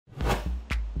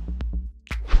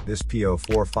This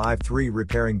P0453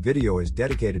 repairing video is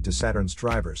dedicated to Saturn's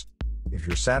drivers. If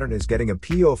your Saturn is getting a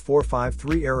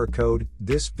P0453 error code,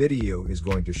 this video is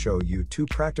going to show you 2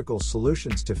 practical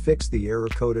solutions to fix the error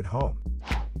code at home.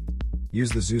 Use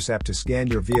the Zeus app to scan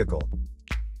your vehicle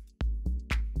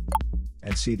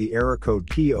and see the error code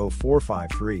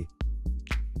P0453.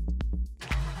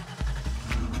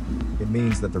 It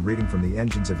means that the reading from the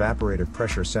engine's evaporative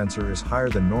pressure sensor is higher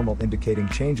than normal, indicating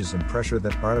changes in pressure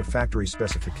that are out of factory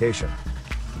specification.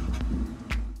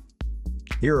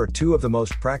 Here are 2 of the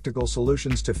most practical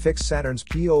solutions to fix Saturn's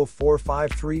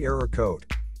P0453 error code.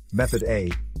 Method A,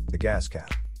 the gas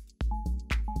cap.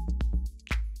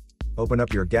 Open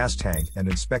up your gas tank and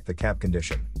inspect the cap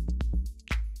condition.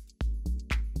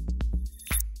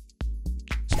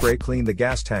 Spray clean the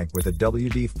gas tank with a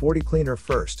WD-40 cleaner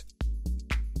first.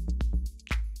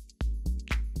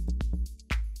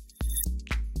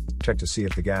 Check to see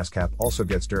if the gas cap also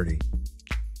gets dirty.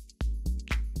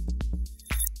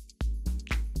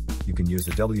 You can use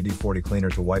the WD-40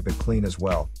 cleaner to wipe it clean as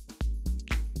well.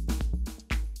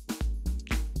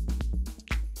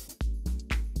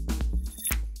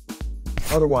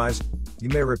 Otherwise, you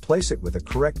may replace it with a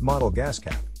correct model gas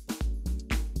cap.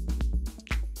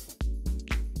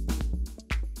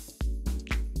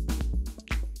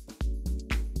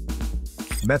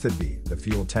 Method B, the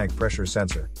fuel tank pressure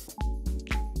sensor.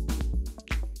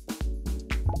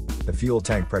 The fuel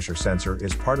tank pressure sensor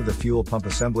is part of the fuel pump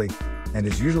assembly and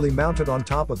is usually mounted on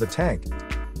top of the tank.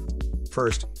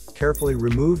 First, carefully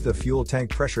remove the fuel tank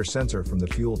pressure sensor from the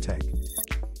fuel tank.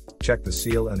 Check the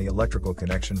seal and the electrical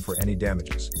connection for any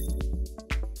damages.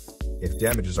 If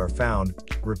damages are found,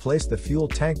 replace the fuel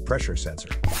tank pressure sensor.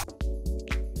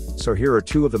 So here are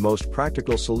 2 of the most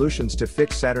practical solutions to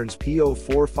fix Saturn's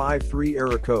P0453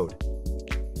 error code.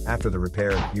 After the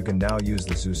repair, you can now use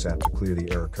the Zeus app to clear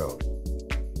the error code.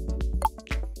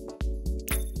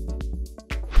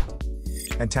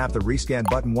 And tap the rescan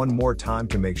button one more time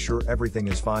to make sure everything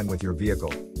is fine with your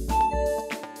vehicle.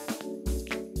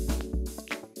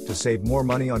 To save more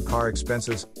money on car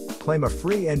expenses, claim a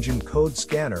free engine code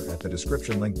scanner at the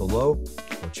description link below,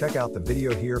 or check out the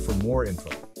video here for more info.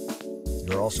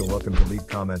 You're also welcome to leave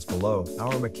comments below.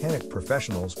 Our mechanic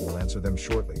professionals will answer them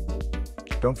shortly.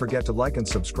 Don't forget to like and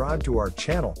subscribe to our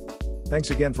channel.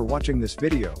 Thanks again for watching this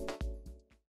video.